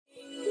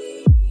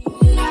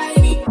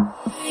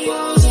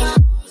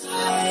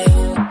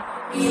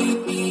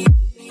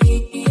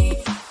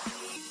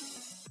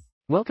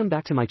Welcome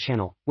back to my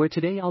channel, where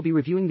today I'll be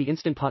reviewing the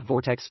Instant Pot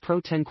Vortex Pro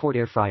 10 Quart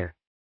Air Fryer.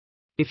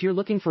 If you're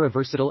looking for a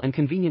versatile and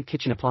convenient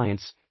kitchen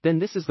appliance, then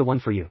this is the one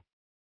for you.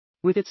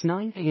 With its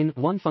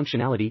 9-in-1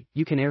 functionality,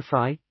 you can air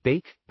fry,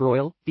 bake,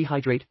 broil,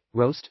 dehydrate,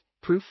 roast,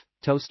 proof,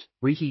 toast,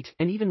 reheat,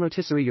 and even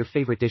rotisserie your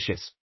favorite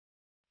dishes.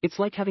 It's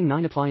like having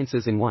 9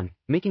 appliances in one,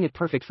 making it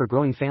perfect for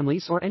growing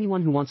families or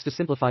anyone who wants to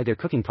simplify their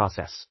cooking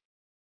process.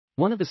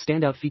 One of the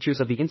standout features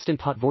of the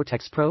Instant Pot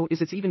Vortex Pro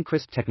is its even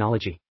crisp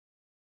technology.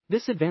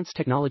 This advanced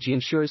technology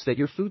ensures that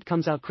your food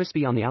comes out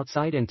crispy on the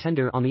outside and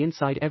tender on the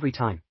inside every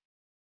time.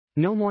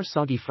 No more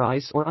soggy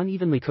fries or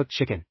unevenly cooked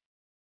chicken.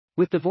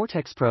 With the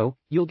Vortex Pro,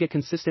 you'll get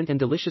consistent and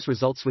delicious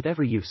results with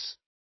every use.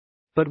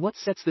 But what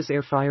sets this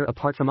air fryer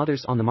apart from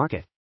others on the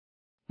market?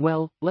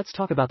 Well, let's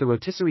talk about the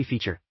rotisserie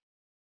feature.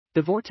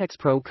 The Vortex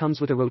Pro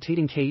comes with a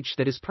rotating cage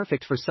that is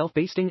perfect for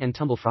self-basting and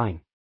tumble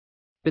frying.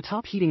 The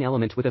top heating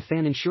element with a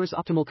fan ensures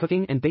optimal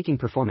cooking and baking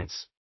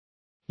performance.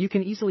 You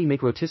can easily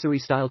make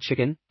rotisserie-style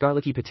chicken,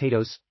 garlicky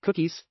potatoes,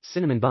 cookies,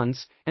 cinnamon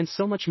buns, and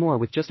so much more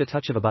with just a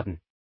touch of a button.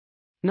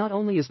 Not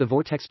only is the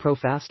Vortex Pro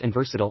fast and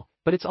versatile,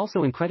 but it's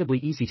also incredibly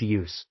easy to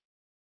use.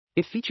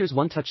 It features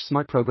one-touch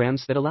smart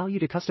programs that allow you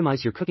to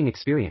customize your cooking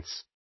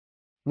experience.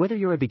 Whether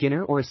you're a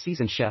beginner or a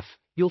seasoned chef,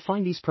 you'll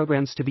find these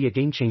programs to be a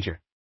game changer.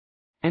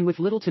 And with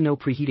little to no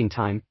preheating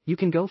time, you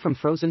can go from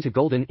frozen to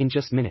golden in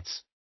just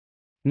minutes.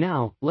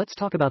 Now, let's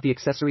talk about the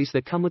accessories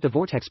that come with the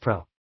Vortex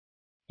Pro.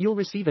 You'll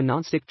receive a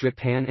non-stick drip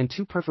pan and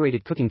 2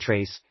 perforated cooking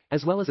trays,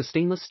 as well as a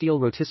stainless steel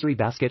rotisserie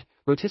basket,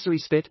 rotisserie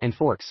spit and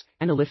forks,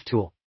 and a lift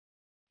tool.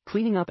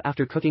 Cleaning up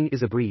after cooking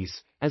is a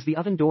breeze, as the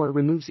oven door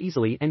removes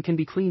easily and can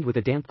be cleaned with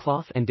a damp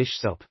cloth and dish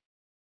soap.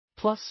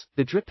 Plus,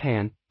 the drip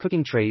pan,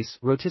 cooking trays,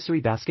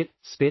 rotisserie basket,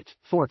 spit,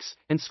 forks,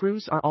 and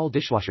screws are all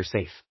dishwasher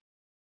safe.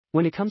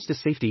 When it comes to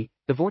safety,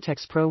 the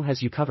Vortex Pro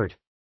has you covered.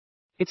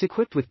 It's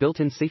equipped with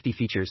built-in safety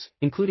features,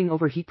 including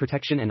overheat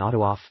protection and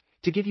auto-off,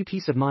 to give you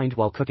peace of mind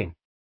while cooking.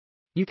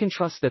 You can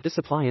trust that this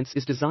appliance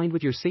is designed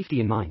with your safety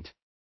in mind.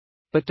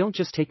 But don't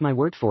just take my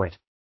word for it.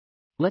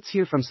 Let's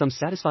hear from some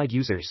satisfied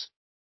users.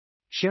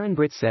 Sharon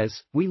Britt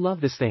says, "We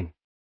love this thing.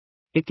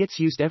 It gets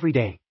used every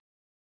day.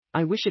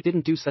 I wish it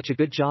didn't do such a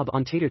good job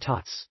on tater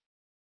tots."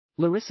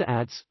 Larissa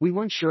adds, "We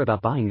weren't sure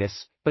about buying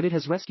this, but it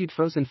has rescued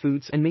frozen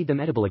foods and made them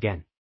edible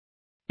again.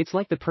 It's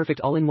like the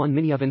perfect all-in-one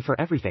mini oven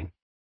for everything."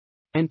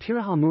 And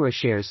Piraha Mura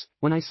shares,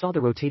 "When I saw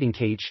the rotating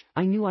cage,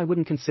 I knew I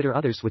wouldn't consider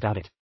others without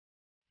it."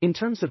 In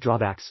terms of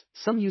drawbacks,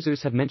 some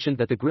users have mentioned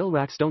that the grill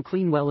racks don't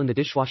clean well in the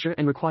dishwasher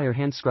and require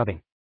hand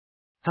scrubbing.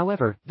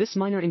 However, this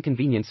minor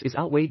inconvenience is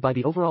outweighed by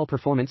the overall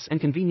performance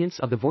and convenience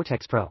of the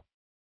Vortex Pro.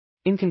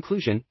 In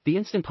conclusion, the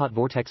Instant Pot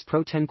Vortex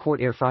Pro 10 Quart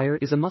Air Fryer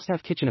is a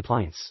must-have kitchen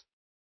appliance.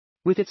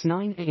 With its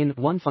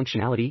 9-in-1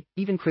 functionality,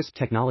 even crisp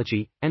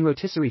technology, and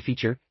rotisserie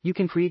feature, you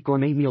can create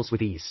gourmet meals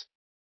with ease.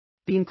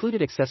 The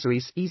included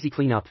accessories, easy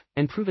cleanup,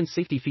 and proven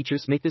safety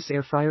features make this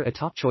air fryer a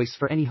top choice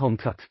for any home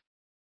cook.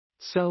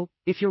 So,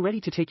 if you're ready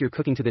to take your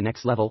cooking to the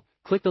next level,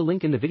 click the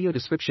link in the video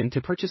description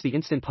to purchase the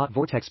Instant Pot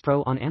Vortex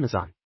Pro on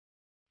Amazon.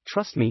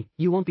 Trust me,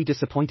 you won't be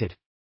disappointed.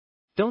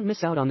 Don't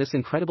miss out on this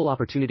incredible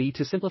opportunity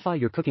to simplify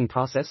your cooking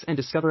process and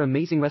discover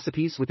amazing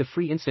recipes with the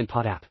free Instant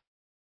Pot app.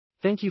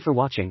 Thank you for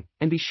watching,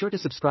 and be sure to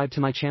subscribe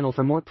to my channel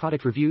for more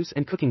product reviews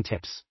and cooking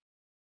tips.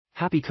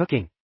 Happy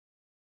cooking!